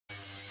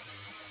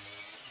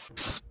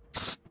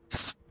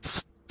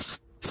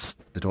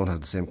they don't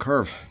have the same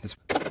curve.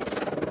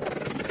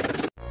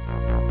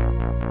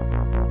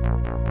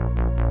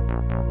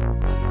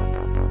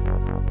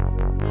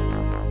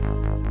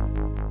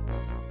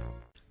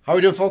 How are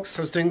we doing, folks?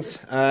 How's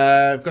things?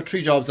 I've got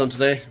 3 jobs on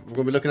today. We're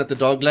going to be looking at the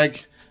dog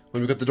leg.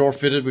 When we got the door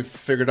fitted, we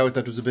figured out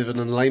that there was a bit of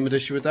an alignment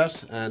issue with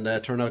that, and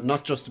it turned out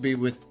not just to be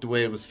with the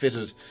way it was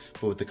fitted,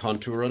 but with the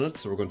contour on it.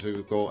 So we're going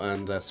to go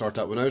and sort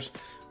that one out.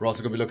 We're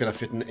also going to be looking at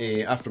fitting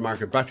a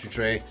aftermarket battery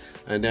tray,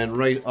 and then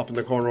right up in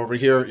the corner over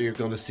here, you're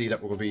going to see that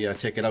we're going to be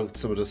taking out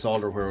some of the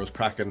solder where it was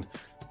cracking,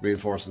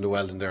 reinforcing the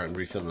welding there, and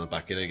refilling it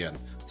back in again.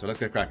 So let's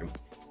get cracking.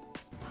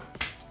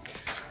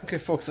 Okay,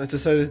 folks, I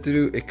decided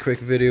to do a quick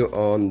video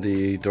on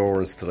the door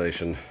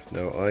installation.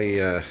 Now,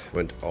 I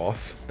went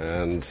off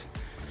and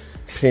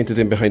painted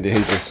in behind the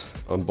hinges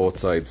on both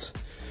sides,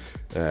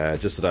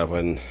 just so that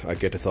when I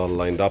get this all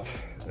lined up,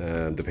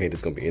 the paint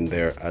is going to be in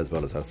there as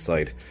well as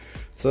outside.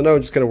 So now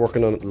I'm just kind of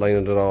working on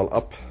lining it all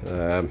up.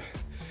 I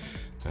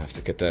have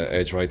to get the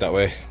edge right that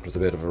way. There's a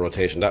bit of a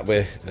rotation that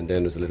way, and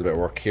then there's a little bit of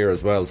work here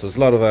as well. So there's a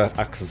lot of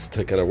axes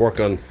to kind of work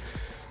on.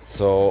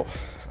 So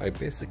I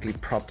basically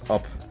propped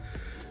up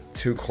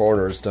 2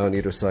 corners down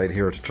either side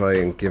here to try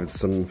and give it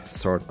some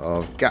sort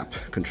of gap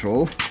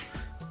control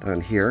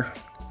down here,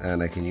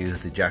 and I can use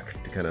the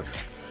jack to kind of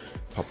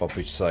pop up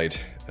each side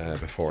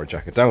before I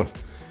jack it down.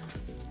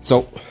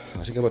 So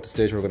I think I'm at the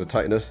stage where we're going to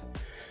tighten it,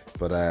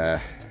 but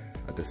I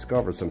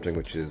discovered something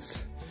which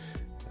is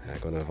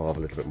going to involve a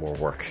little bit more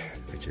work,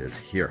 which is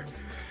here.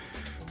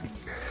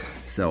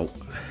 So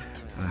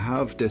I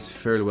have this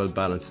fairly well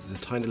balanced.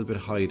 It's a tiny little bit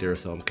high there,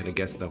 so I'm kind of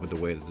guessing that with the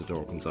way that the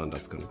door comes on,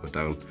 that's going to go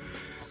down,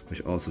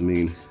 which also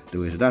means the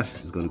weight of that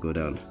is going to go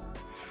down.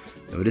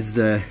 Now this is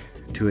a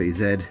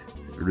 280Z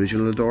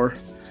original door,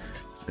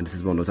 and this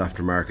is one of those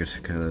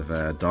aftermarket kind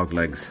of dog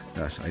legs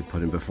that I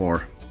put in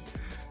before.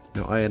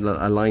 Now I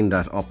aligned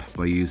that up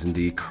by using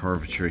the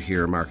curvature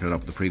here, marking it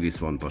up with the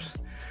previous one, but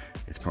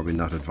it's probably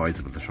not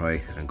advisable to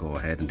try and go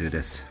ahead and do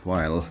this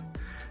while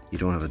you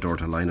don't have a door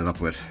to line it up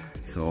with.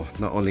 So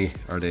not only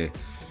are they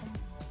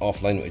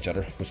offline with each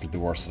other, which will be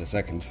worse in a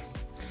second,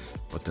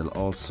 but they'll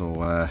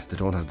also, they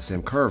don't have the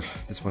same curve.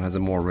 This one has a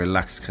more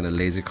relaxed kind of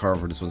lazy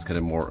curve, where this one's kind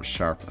of more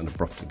sharp and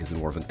abrupt. It gives it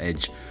more of an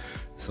edge.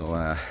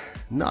 So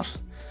not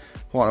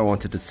what I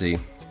wanted to see.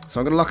 So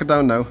I'm going to lock it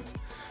down now,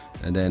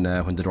 and then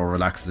when the door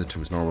relaxes it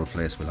to its normal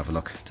place, we'll have a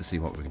look to see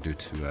what we can do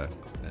to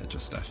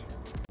adjust that.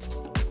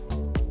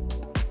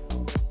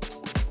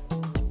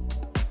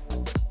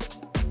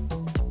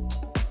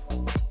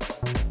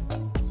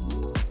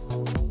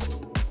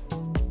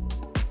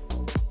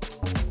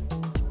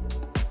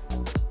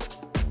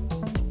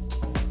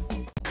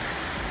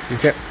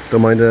 Okay,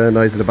 don't mind the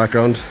noise in the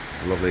background.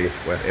 It's a lovely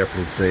wet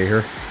April's day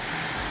here.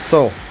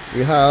 So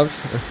we have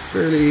a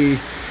fairly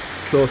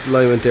close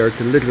alignment there. It's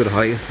a little bit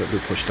high, so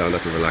we'll push down,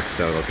 that will relax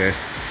down, okay?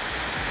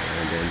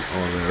 And then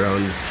all the way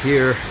around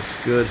here,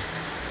 it's good.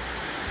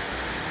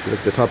 If you look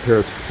at the top here,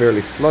 it's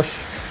fairly flush,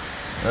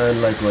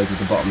 and likewise at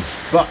the bottom.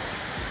 But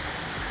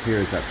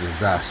here's that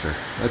disaster.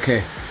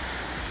 Okay,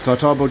 so I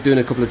thought about doing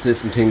a couple of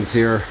different things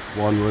here.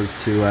 One was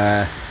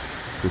to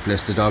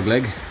replace the dog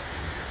leg,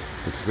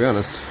 but to be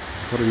honest,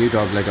 put a new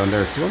dog leg on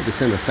there, so it won't be the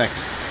same effect.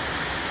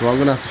 So what I'm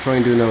going to have to try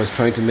and do now is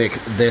trying to make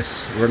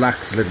this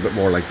relax a little bit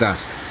more like that.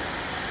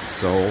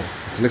 So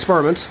it's an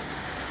experiment.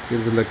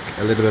 Gives it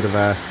a little bit of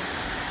a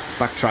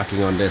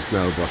backtracking on this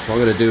now, but what I'm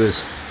going to do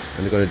is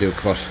I'm going to do a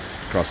cut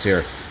across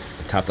here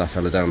and tap that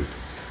fella down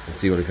and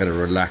see what it kind of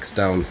relax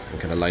down and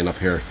kind of line up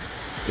here.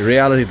 In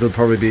reality, there'll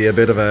probably be a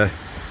bit of a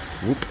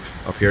whoop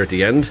up here at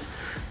the end,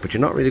 but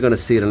you're not really going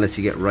to see it unless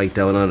you get right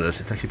down on it.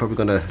 It's actually probably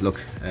going to look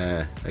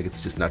like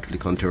it's just naturally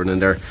contouring in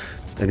there.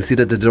 I can see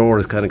that the door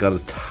has kind of got a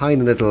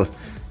tiny little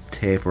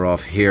taper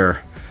off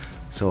here,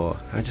 so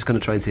I'm just going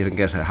to try and see if I can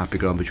get a happy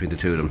ground between the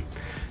two of them.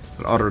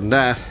 But other than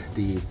that,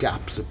 the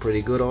gaps are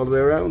pretty good all the way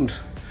around.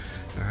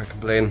 I can't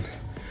complain.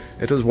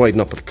 It does widen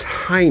up a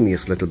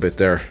tiniest little bit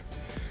there,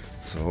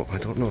 so I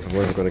don't know if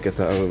I'm ever going to get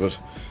that out of it.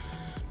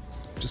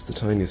 Just the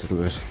tiniest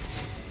little bit.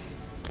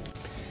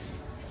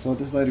 So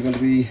this is either going to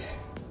be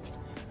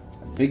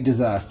a big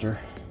disaster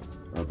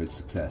or a big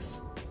success.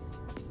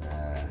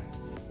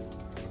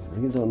 I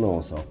really don't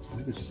know, so I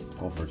think it's just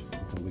covered.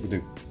 That's what we can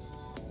do.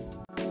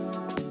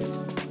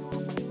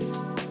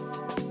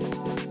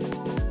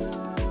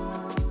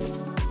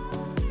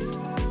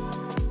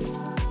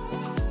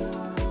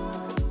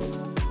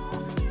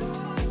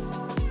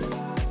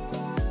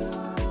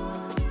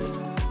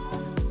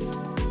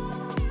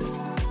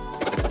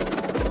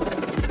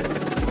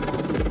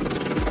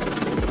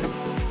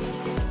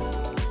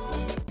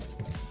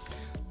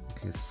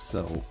 Okay,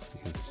 so you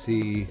can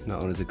see not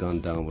only has it gone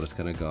down, but it's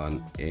kind of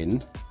gone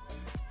in,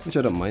 which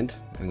I don't mind.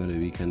 I'm going to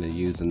be kind of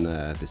using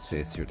this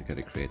face here to kind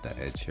of create that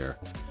edge here.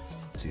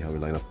 See how we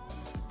line up.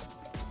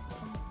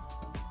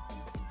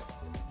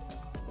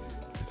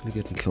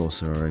 Definitely getting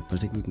closer, alright, but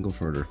I think we can go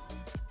further.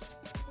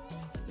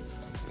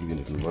 Let's give you a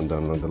little run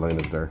down along the line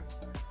of there.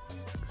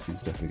 See,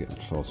 it's definitely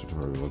getting closer to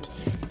where we want.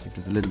 I think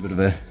there's a little bit of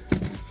a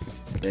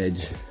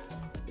edge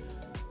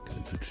kind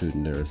of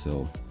protruding there,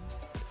 so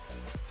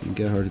You can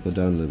get her to go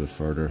down a little bit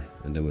further,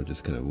 and then we'll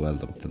just kind of weld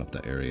them, fill up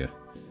that area,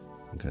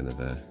 and kind of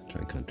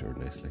try and contour it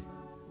nicely.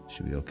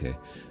 Should be okay.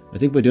 I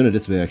think by doing it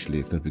this way, actually,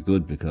 it's going to be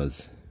good,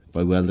 because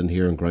by welding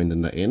here and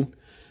grinding that in,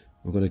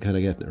 we're going to kind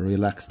of get a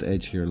relaxed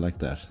edge here like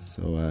that.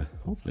 So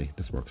hopefully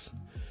this works.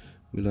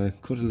 We'll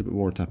cut a little bit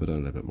more, tap it down a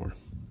little bit more.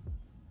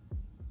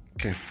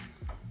 Okay.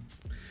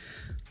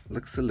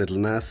 Looks a little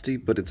nasty,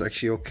 but it's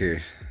actually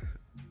okay,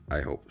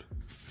 I hope.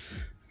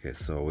 Okay,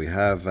 so we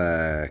have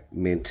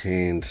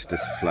maintained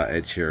this flat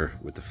edge here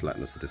with the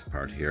flatness of this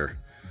part here,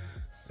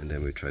 and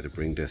then we try to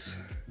bring this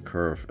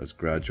curve as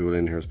gradual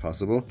in here as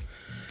possible.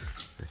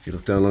 If you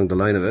look down along the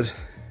line of it,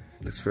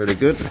 it looks fairly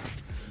good,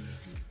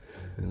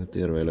 and up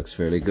the other way, it looks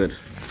fairly good.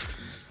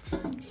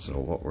 So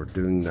what we're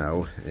doing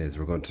now is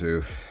we're going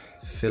to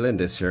fill in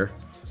this here,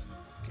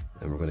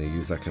 and we're going to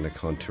use that kind of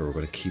contour. We're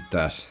going to keep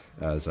that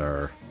as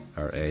our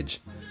edge,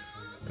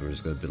 and we're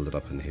just going to build it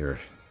up in here.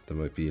 There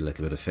might be a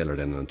little bit of filler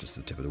then on just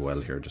the tip of the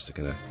weld here, just to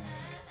kind of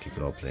keep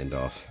it all planed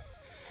off.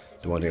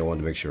 The one thing I want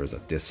to make sure is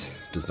that this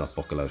does not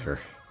buckle out here,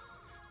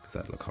 because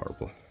that'd look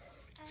horrible.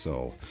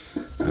 So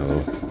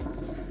I'll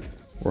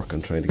work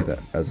on trying to get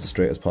that as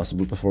straight as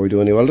possible before we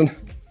do any welding,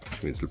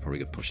 which means it'll probably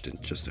get pushed in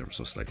just ever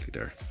so slightly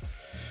there.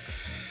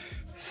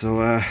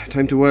 So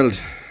time to weld.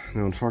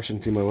 Now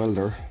unfortunately my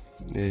welder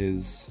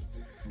is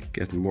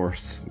getting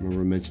worse. I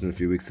remember mentioning a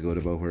few weeks ago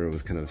about where it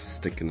was kind of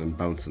sticking and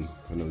bouncing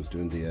when I was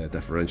doing the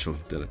differential,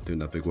 doing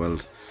that big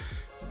weld,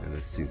 and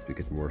it seems to be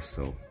getting worse.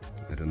 So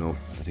I don't know,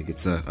 I think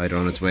it's either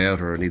on its way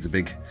out or it needs a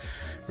big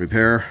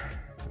repair,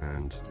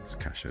 and it's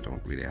cash I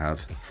don't really have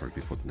for to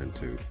be putting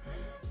into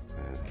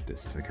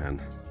this if I can.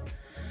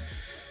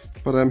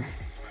 But I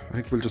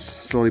think we'll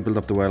just slowly build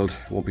up the weld.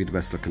 It won't be the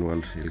best looking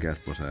weld you'll get,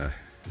 but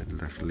it'll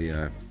definitely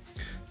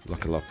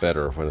look a lot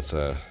better when it's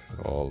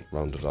all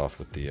rounded off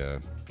with the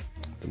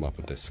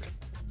mopping disc.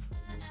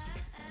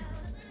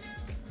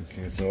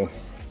 Okay, so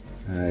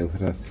we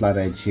put a flat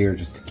edge here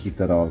just to keep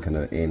that all kind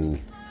of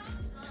in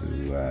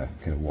to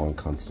kind of one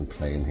constant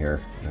plane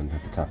here, and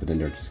have to tap it in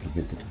there just to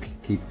convince it to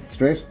keep it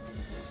straight.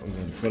 I'm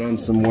going to put on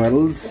some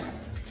welds.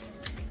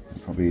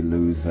 I'll probably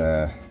lose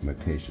my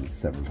patience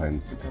several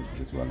times because of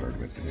this welder the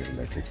way it's been here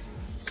lately.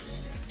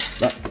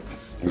 But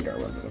we got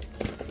welded up.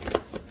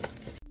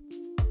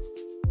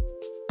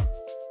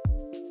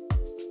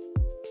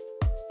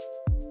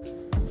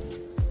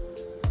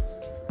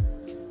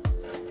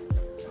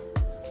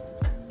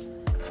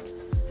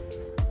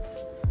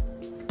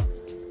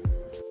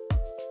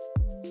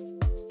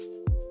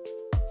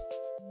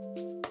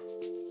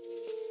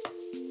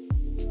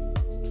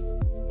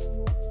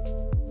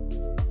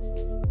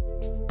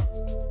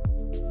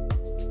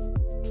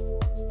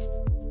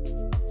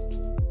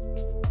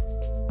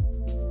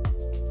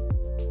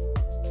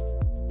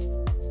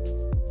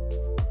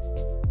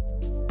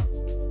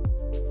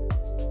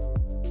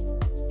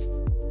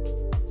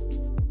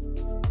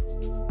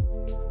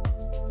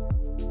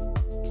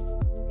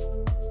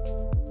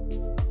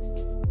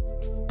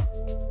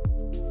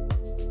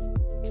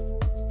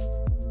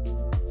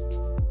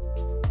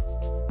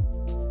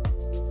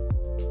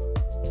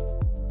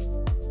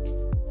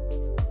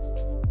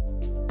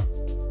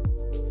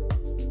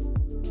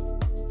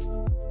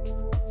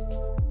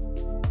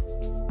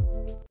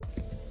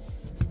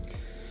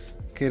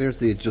 Okay, there's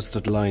the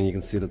adjusted line. You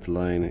can see that the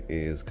line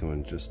is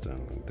coming just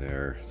down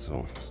there.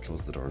 So let's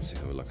close the door and see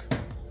how we look.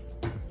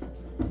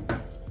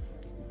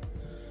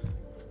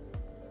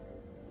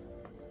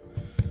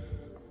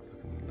 It's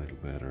looking a little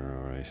better,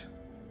 alright.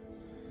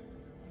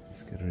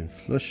 Let's get her in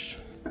flush.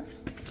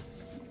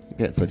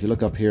 Okay, so if you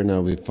look up here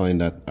now, we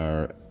find that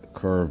our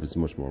curve is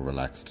much more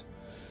relaxed.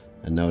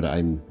 And now that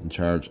I'm in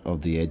charge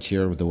of the edge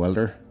here with the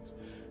welder,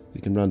 we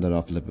can round that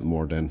off a little bit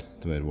more than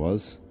the way it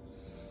was.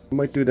 What I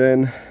might do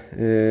then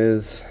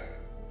is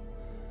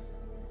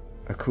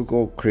I could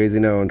go crazy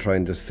now and try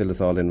and just fill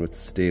this all in with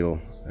steel,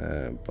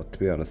 but to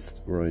be honest,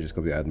 we're only just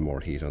going to be adding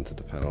more heat onto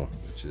the panel,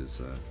 which is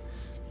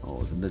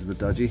always a little bit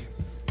dodgy,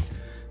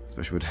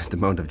 especially with the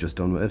amount I've just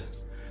done with it.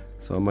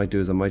 So what I might do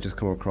is I might just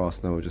come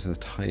across now with just a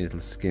tiny little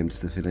skim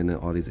just to fill in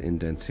all these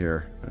indents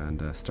here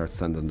and start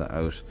sanding that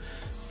out.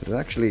 But it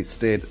actually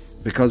stayed,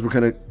 because we're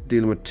kind of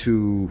dealing with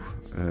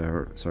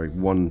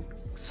one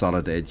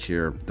solid edge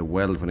here. The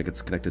weld, when it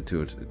gets connected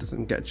to it, it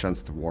doesn't get a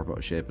chance to warp out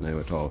of shape now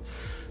at all.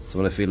 So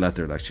when I feel that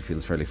there, it actually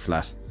feels fairly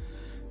flat,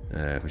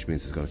 which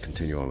means it's going to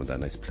continue on with that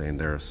nice plane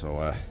there. So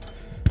I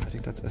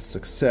think that's a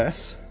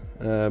success.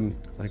 I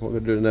think what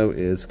we're going to do now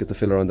is get the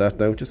filler on that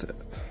now.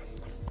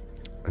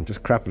 I'm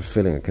just crap at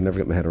filling. I can never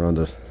get my head around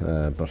it,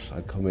 but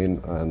I'd come in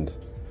and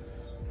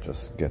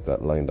just get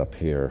that lined up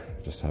here,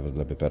 just to have it a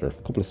little bit better. A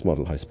couple of small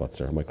little high spots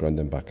there. I might grind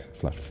them back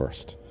flat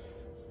first,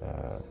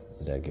 and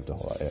then give the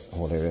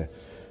whole area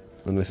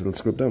a nice little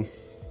scrub down.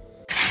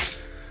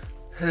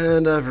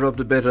 And I've rubbed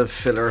a bit of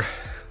filler.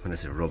 When I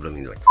say rubbed, I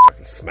mean like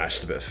fucking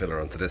smashed a bit of filler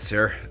onto this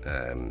here.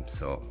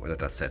 So we'll let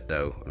that set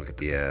now. We'll get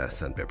the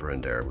sandpaper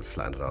in there. We'll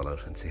flatten it all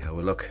out and see how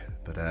we look.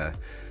 But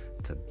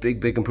it's a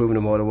big improvement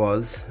on what it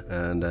was,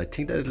 and I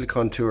think that little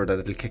contour, that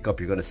little kick up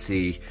you're going to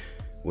see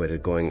with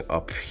it going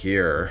up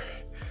here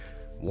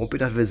won't be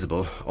that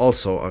visible.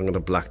 Also, I'm going to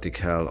black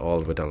decal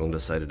all the way down the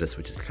side of this,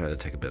 which is kind of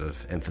take a bit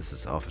of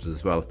emphasis off it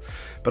as well.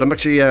 But I'm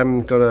actually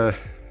going to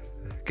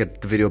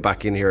get the video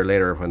back in here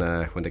later when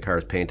the car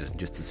is painted,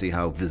 just to see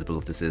how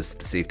visible this is,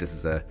 to see if this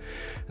is an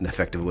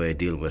effective way of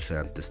dealing with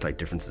the slight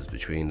differences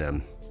between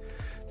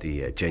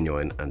the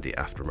genuine and the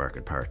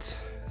aftermarket parts.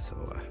 So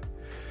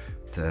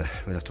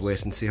we'll have to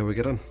wait and see how we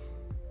get on.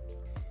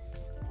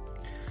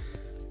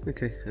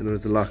 Okay, and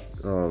there's a lot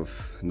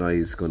of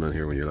noise going on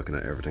here when you're looking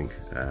at everything.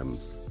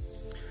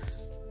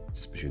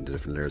 Just between the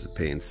different layers of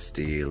paint,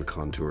 steel,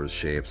 contours,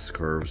 shapes,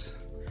 curves.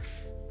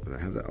 But I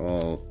have that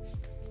all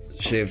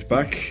shaved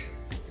back.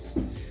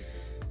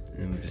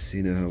 And we'll just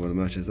see now how well it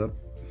matches up.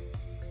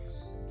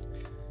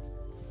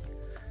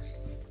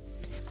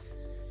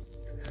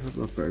 It's a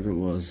lot better than it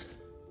was.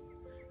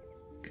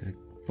 Kind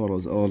of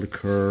follows all the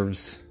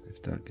curves.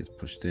 If that gets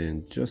pushed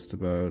in just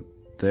about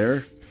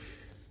there,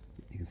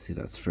 you can see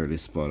that's fairly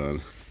spot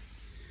on.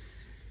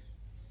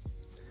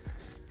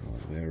 All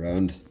the way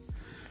around.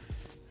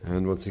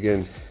 And once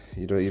again,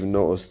 you don't even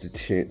notice the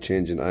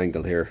change in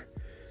angle here.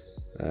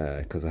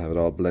 Because I have it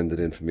all blended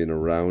in from being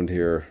around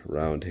here,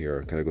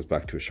 it kind of goes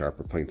back to a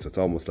sharper point, so it's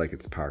almost like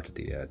it's part of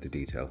the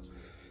detail.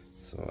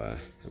 So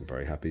I'm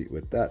very happy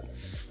with that.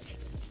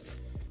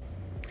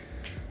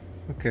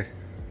 Okay,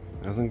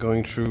 as I'm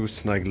going through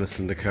snagless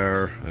in the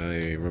car,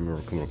 I remember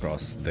coming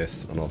across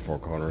this on all four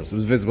corners. It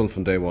was visible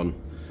from day one,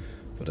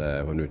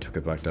 but when we took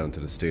it back down to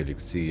the steel, you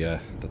could see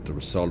that there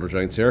were solder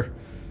joints here,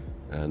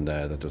 and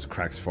that there was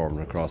cracks forming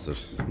across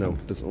it. Now,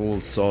 this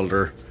old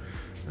solder,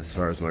 as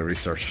far as my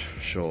research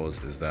shows,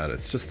 is that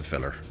it's just a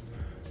filler,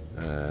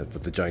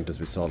 but the joint does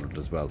be soldered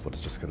as well, but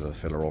it's just kind of a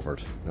filler over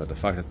it. Now, the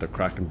fact that they're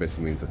cracking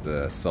basically means that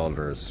the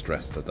solder is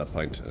stressed at that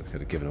point and it's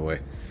kind of given away.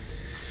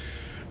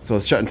 So I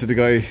was chatting to the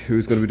guy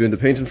who's going to be doing the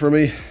painting for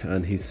me,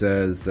 and he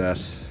says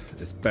that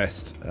it's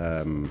best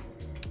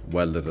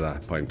welded at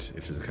that point.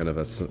 If there's kind of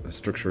a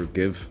structural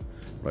give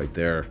right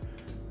there,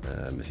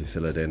 if you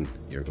fill it in,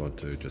 you're going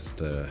to just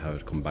have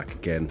it come back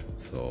again.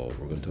 So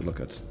we're going to look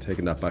at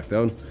taking that back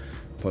down,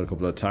 put a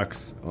couple of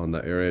tacks on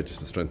that area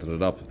just to strengthen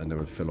it up, and then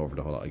we'll fill over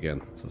the whole lot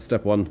again. So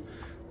step one,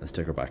 let's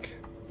take her back.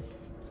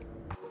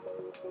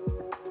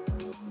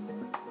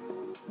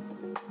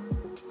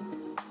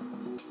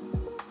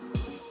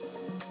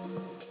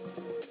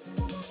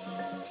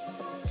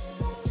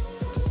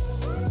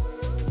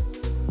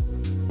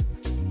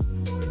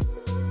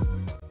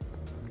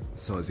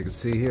 So as you can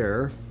see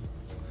here,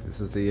 this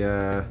is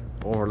the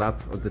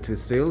overlap of the two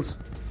steels,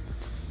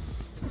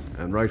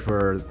 and right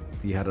where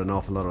you had an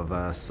awful lot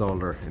of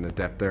solder in a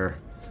depth there,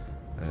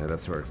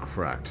 that's where it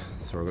cracked.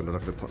 So we're going to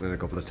look at putting in a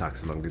couple of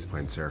tacks along these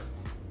points here.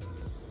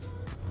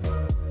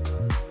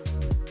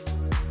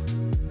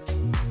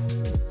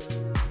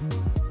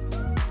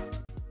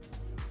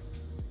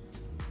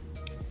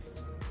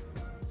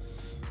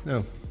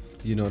 Now,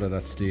 you know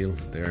that steel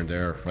there and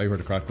there, right where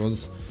the crack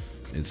was,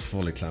 is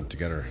fully clamped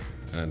together,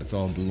 and it's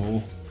all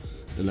below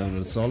the level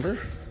of the solder.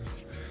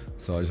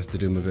 So I just have to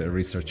do a bit of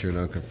research here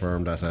now and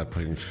confirm that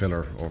putting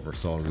filler over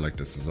solder like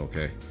this is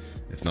okay.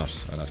 If not,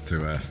 I'll have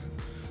to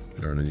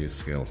learn a new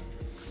skill.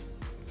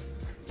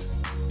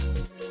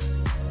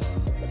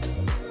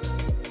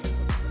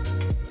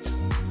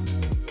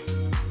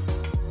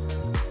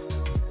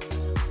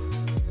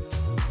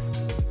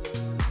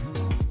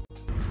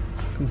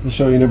 Comes to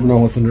show you never know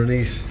what's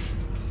underneath.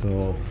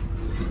 So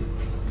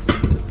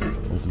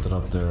opened it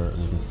up there,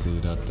 and you can see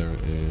that there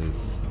is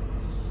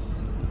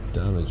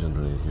damage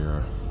underneath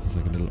here. It's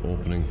like a little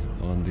opening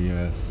on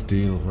the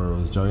steel where it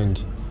was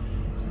joined,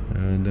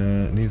 and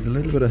it needs a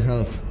little bit of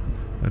help.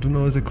 I don't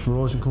know, is it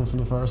corrosion coming from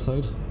the far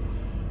side?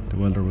 The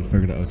welder will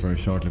figure that out very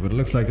shortly, but it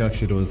looks like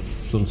actually there was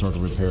some sort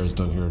of repairs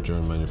done here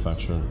during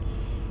manufacturing,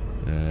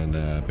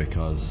 and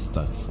because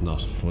that's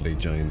not fully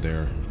joined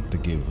there, the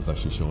give was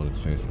actually showing its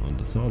face on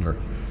the solder.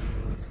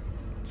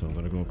 So I'm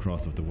going to go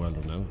across with the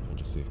welder now and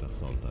just see if that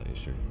solves that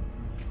issue.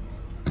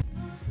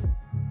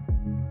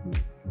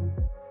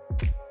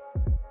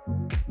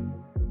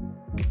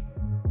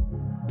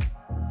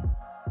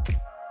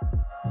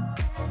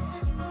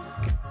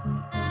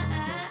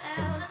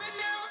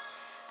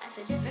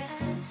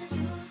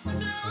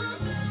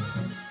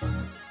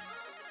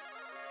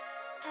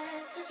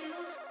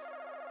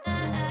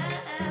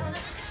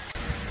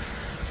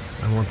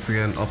 And once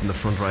again, up in the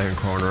front right hand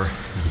corner,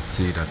 you can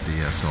see that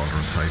the solder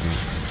is hiding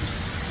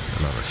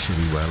a lot of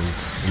shitty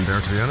welds in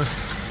there, to be honest.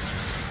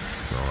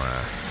 So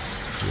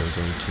we're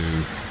going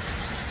to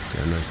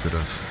get a nice bit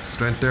of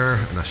strength there,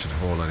 and that should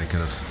hold any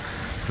kind of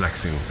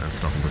flexing and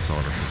stopping the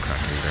solder from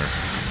cracking there.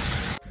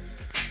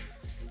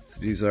 So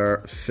these are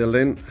filled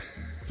in.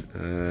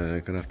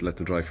 Gonna have to let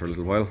them dry for a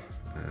little while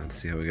and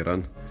see how we get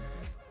on.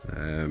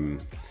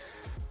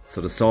 So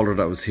the solder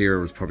that was here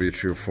was probably a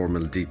 3 or 4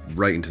 mil deep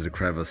right into the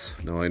crevice.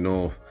 Now I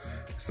know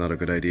it's not a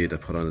good idea to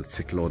put on a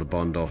thick load of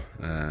Bondo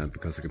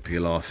because it can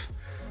peel off.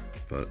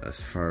 But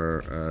as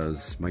far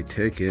as my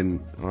take is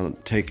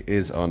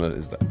on it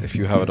is that if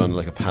you have it on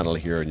like a panel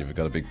here and you've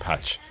got a big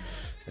patch,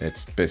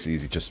 it's basically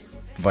easy, just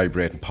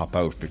vibrate and pop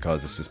out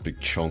because it's this big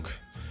chunk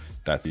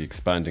that's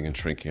expanding and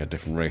shrinking at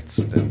different rates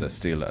than the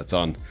steel that it's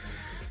on.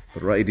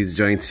 But right, these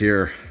joints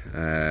here,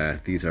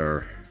 these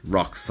are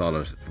rock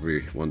solid,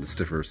 probably one of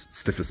the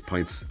stiffest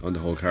points on the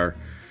whole car.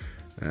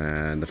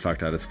 And the fact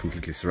that it's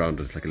completely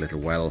surrounded, it's like a little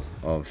well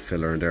of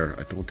filler in there,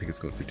 I don't think it's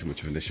going to be too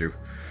much of an issue.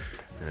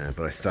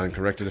 But I stand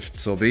corrected if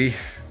so be.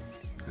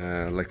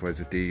 Likewise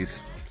with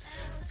these,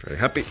 very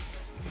happy.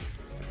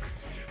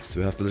 So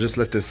we have to just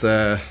let this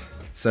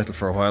settle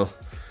for a while.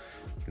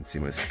 You can see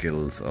my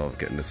skills of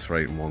getting this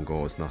right in one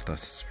go is not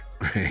that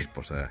great,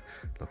 but look,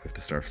 we have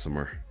to start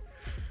somewhere.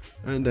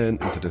 And then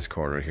into this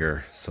corner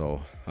here.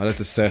 So I'll let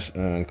this set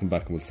and come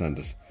back and we'll sand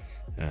it,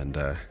 and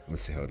we'll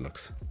see how it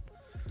looks.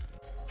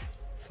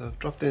 So I've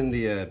dropped in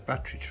the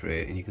battery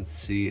tray, and you can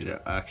see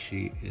it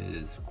actually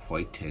is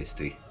quite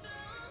tasty.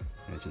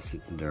 It just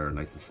sits in there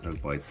nice and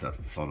snug by itself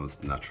and follows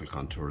the natural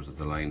contours of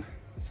the line.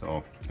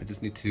 So I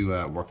just need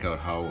to work out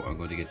how I'm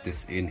going to get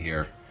this in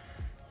here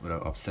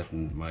without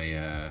upsetting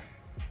my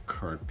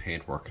current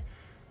paintwork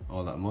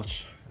all that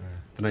much.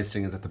 The nice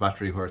thing is that the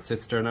battery, where it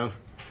sits there now,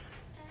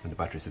 and the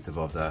battery sits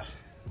above that,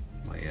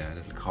 my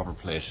little cover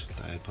plate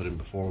that I put in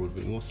before will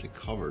be mostly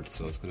covered,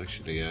 so it's going to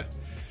actually I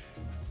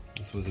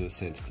suppose in a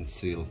sense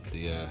conceal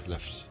the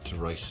left to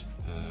right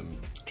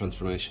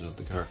transformation of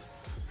the car.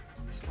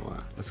 So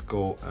let's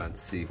go and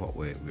see what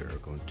way we are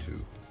going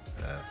to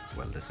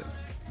weld this in.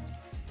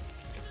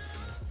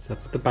 So I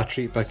put the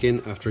battery back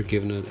in after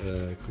giving it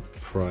a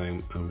quick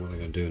prime, and what I'm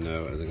going to do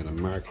now is I'm going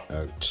to mark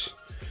out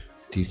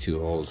these two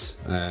holes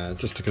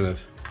just to kind of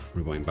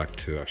rewind back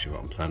to actually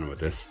what I'm planning with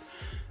this.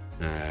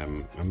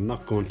 I'm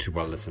not going to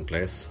weld this in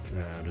place.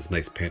 There's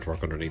nice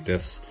paintwork underneath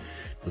this.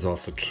 There's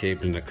also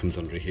cabling that comes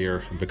under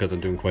here, and because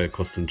I'm doing quite a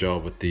custom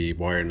job with the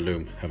wire and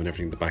loom, having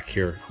everything in the back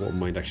here, I won't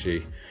mind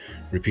actually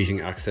repeating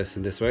access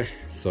in this way.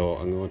 So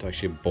I'm going to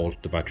actually bolt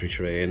the battery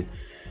tray in.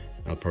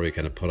 I'll probably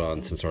kind of put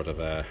on some sort of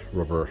a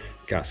rubber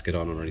gasket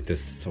on underneath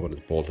this, so when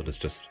it's bolted it's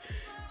just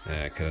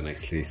kind of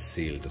nicely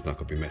sealed. There's not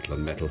going to be metal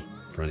on metal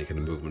for any kind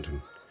of movement,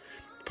 and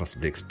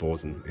possibly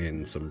exposing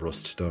in some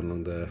rust down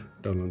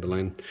along the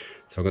line.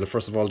 So I'm going to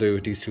first of all do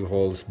these two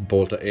holes,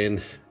 bolt it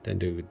in, then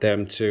do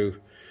them two,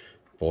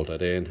 bolt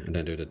that in, and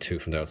then do the two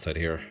from the outside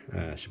here.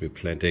 Should be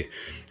plenty.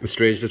 It's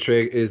strange, the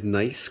tray is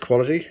nice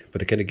quality,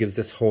 but it kind of gives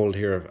this hole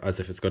here as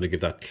if it's going to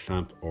give that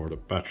clamp over the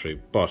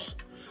battery, but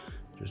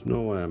there's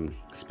no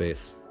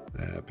space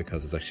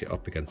because it's actually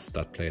up against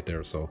that plate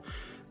there, so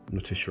I'm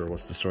not too sure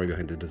what's the story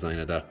behind the design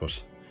of that,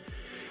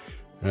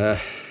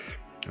 but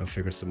I'll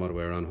figure some other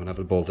way around. When I have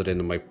it bolted in,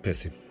 I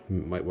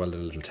might weld in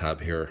a little tab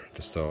here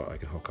just so I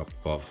can hook up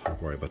above. I'll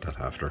worry about that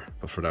after,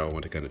 but for now I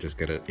want to kind of just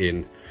get it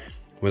in.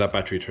 When that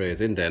battery tray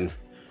is in, then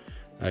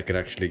I could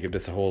actually give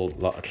this a whole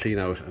lot of clean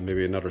out and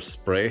maybe another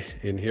spray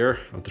in here.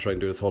 I want to try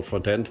and do this whole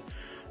front end,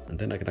 and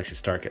then I can actually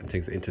start getting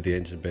things into the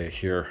engine bay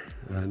here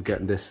and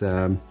getting this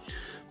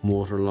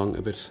motor along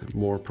a bit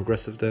more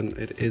progressive than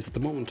it is at the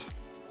moment.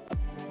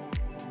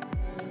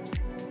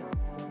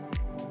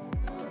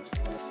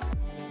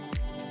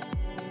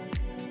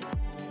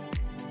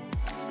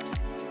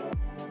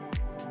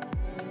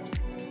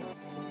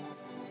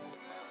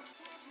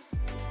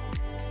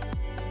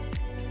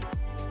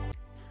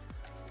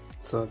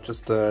 So I've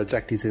just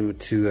jacked these in with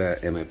two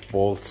M8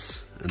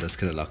 bolts, and that's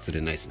kind of locked it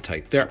in nice and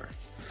tight there.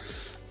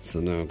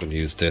 So now I'm going to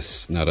use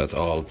this, now that's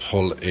all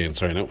pulled in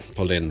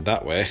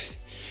that way.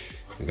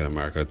 I'm going to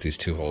mark out these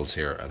two holes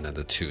here and then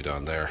the two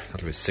down there.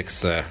 That'll be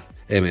 6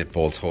 M8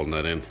 bolts holding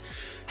that in,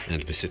 and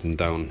it'll be sitting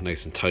down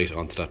nice and tight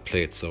onto that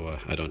plate, so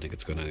I don't think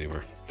it's going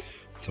anywhere.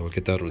 So we'll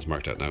get that one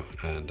marked out now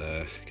and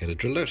get it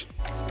drilled out.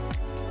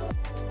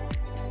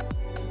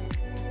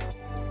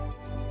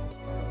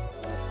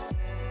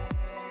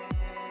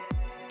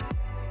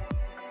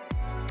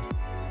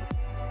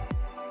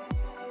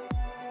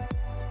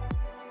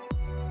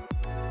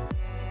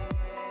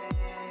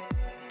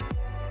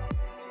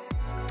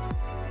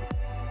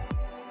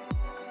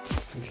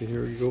 Okay,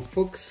 here we go,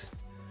 folks.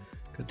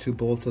 Got 2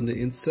 bolts on the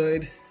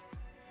inside,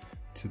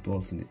 2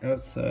 bolts on the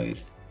outside,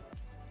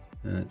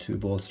 2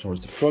 bolts towards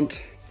the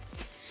front.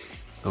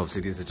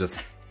 Obviously these are just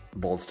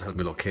bolts to help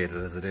me locate it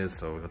as it is,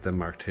 so we've got them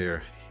marked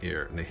here,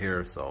 here and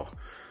here. So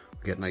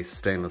we get nice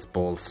stainless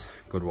bolts,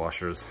 good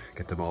washers,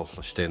 get them all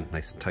flushed in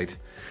nice and tight,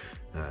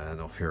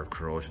 no fear of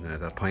corrosion at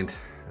that point.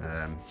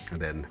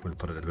 And then we'll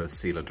put a little bit of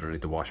sealant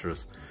underneath the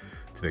washers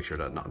to make sure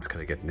that nothing's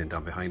kind of getting in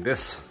down behind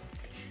this.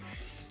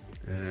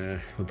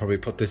 We'll probably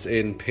put this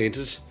in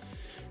painted,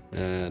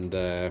 and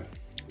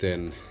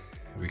then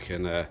we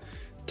can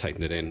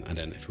tighten it in, and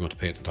then if we want to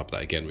paint on top of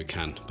that again we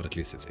can, but at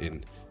least it's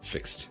in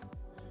fixed.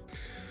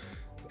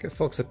 Okay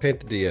folks, I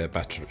painted the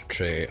battery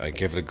tray. I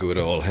gave it a good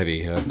old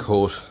heavy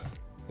coat.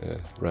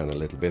 Ran a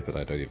little bit, but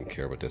I don't even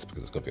care about this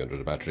because it's going to be under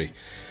the battery.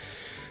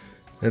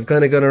 I've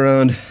kind of gone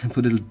around and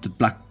put little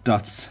black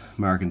dots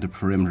marking the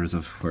perimeters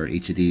of where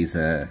each of these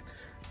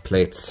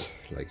plates,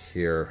 like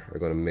here, are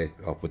going to meet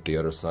up with the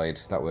other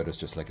side. That way there's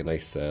just like a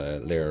nice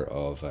layer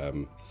of, I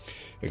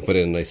can put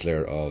in a nice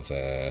layer of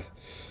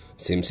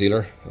seam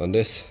sealer on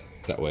this.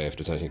 That way if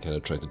there's anything kind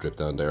of trying to drip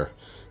down there,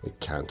 it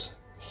can't.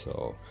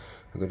 So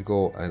I'm going to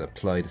go and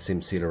apply the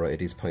sim sealer right at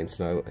these points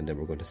now, and then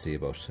we're going to see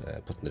about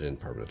putting it in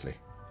permanently.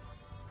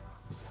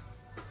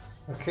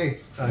 Okay,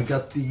 I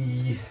got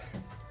the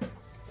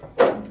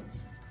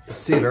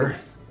sealer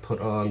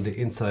put on the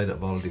inside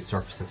of all these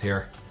surfaces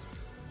here.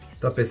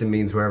 That basically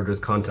means wherever there's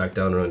contact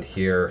down around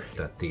here,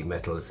 that the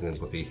metal isn't going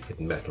to be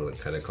hitting metal and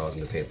kind of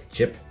causing the paint to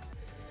chip.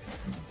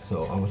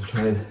 So I'm going to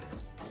try and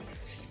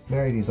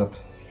marry these up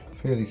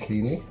fairly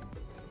cleanly.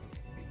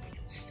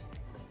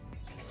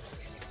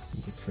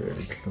 Get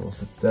fairly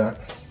close at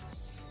that.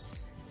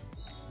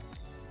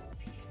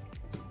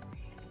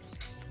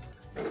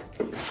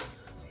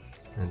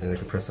 And then I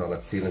can press all that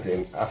sealant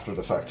in after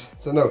the fact.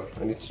 So now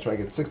I need to try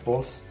and get 6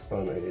 bolts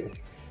on a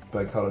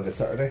bank holiday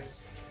Saturday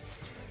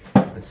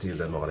and seal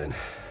them all in.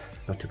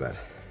 Not too bad.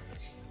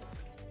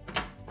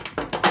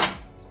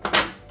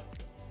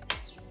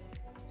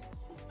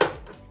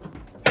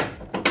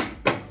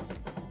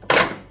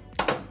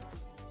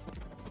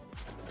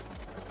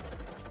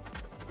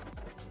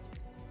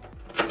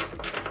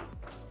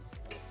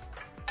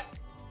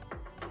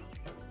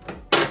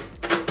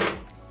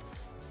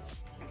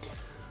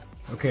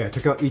 Okay, I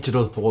took out each of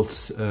those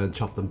bolts and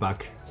chopped them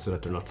back so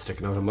that they're not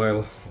sticking out a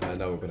mile, and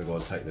now we're going to go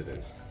and tighten it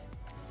in.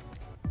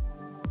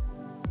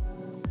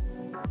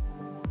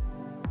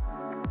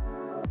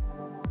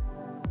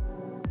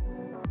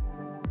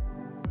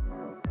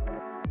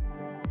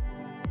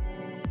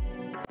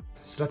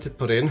 So that's it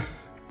put in,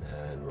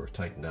 and we're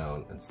tightened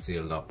down and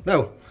sealed up.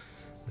 Now,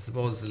 I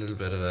suppose a little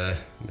bit of a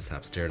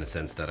mishaps there in the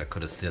sense that I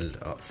could have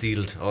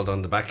sealed all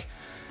down the back.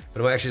 But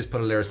I might actually just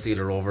put a layer of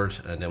sealer over it,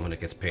 and then when it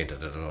gets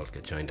painted it'll all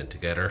get joined in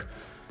together.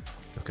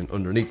 Looking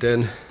underneath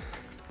then,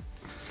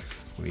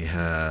 we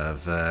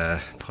have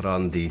put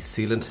on the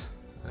sealant.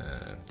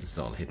 This is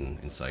all hidden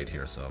inside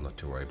here, so I'm not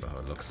too worried about how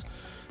it looks.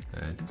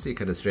 I did see a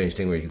kind of strange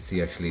thing where you can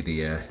see actually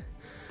the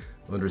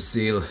under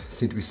seal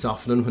seem to be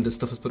softening when this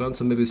stuff is put on,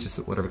 so maybe it's just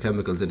whatever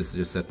chemicals in this is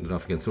just setting it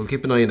off again. So we'll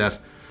keep an eye on that,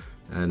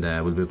 and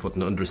we'll be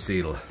putting under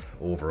seal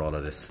over all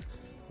of this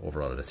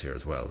here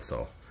as well,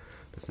 so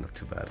it's not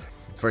too bad.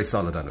 It's very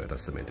solid anyway,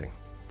 that's the main thing.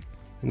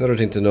 Another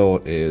thing to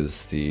note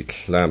is the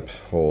clamp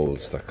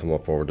holes that come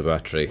up over the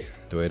battery.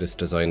 The way this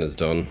design is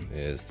done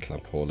is the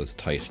clamp hole is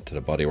tight to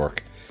the bodywork.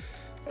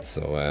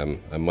 So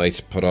I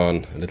might put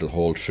on a little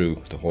hole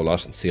through the whole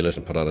lot and seal it,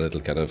 and put on a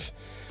little kind of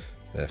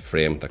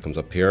frame that comes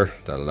up here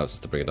that allows us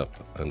to bring it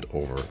up and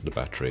over the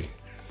battery,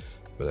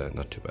 but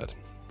not too bad.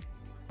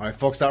 Alright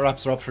folks, that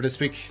wraps it up for this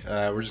week.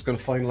 We're just going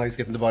to finalise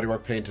getting the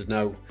bodywork painted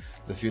now.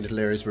 A few little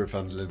areas where we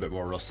found a little bit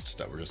more rust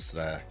that we're just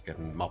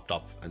getting mopped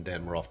up, and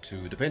then we're off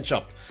to the paint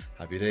shop.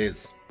 Happy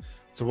days.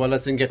 So while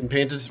that's in getting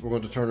painted, we're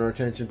going to turn our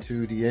attention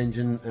to the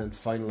engine and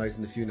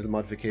finalising a few little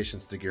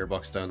modifications to the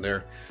gearbox down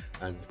there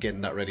and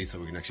getting that ready so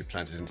we can actually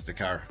plant it into the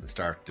car and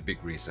start the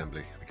big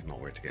reassembly. I cannot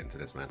wait to get into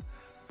this, man.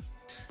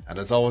 And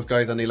as always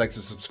guys, any likes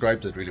or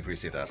subscribes, I'd really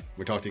appreciate that.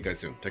 We'll talk to you guys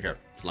soon. Take care.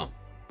 Salam.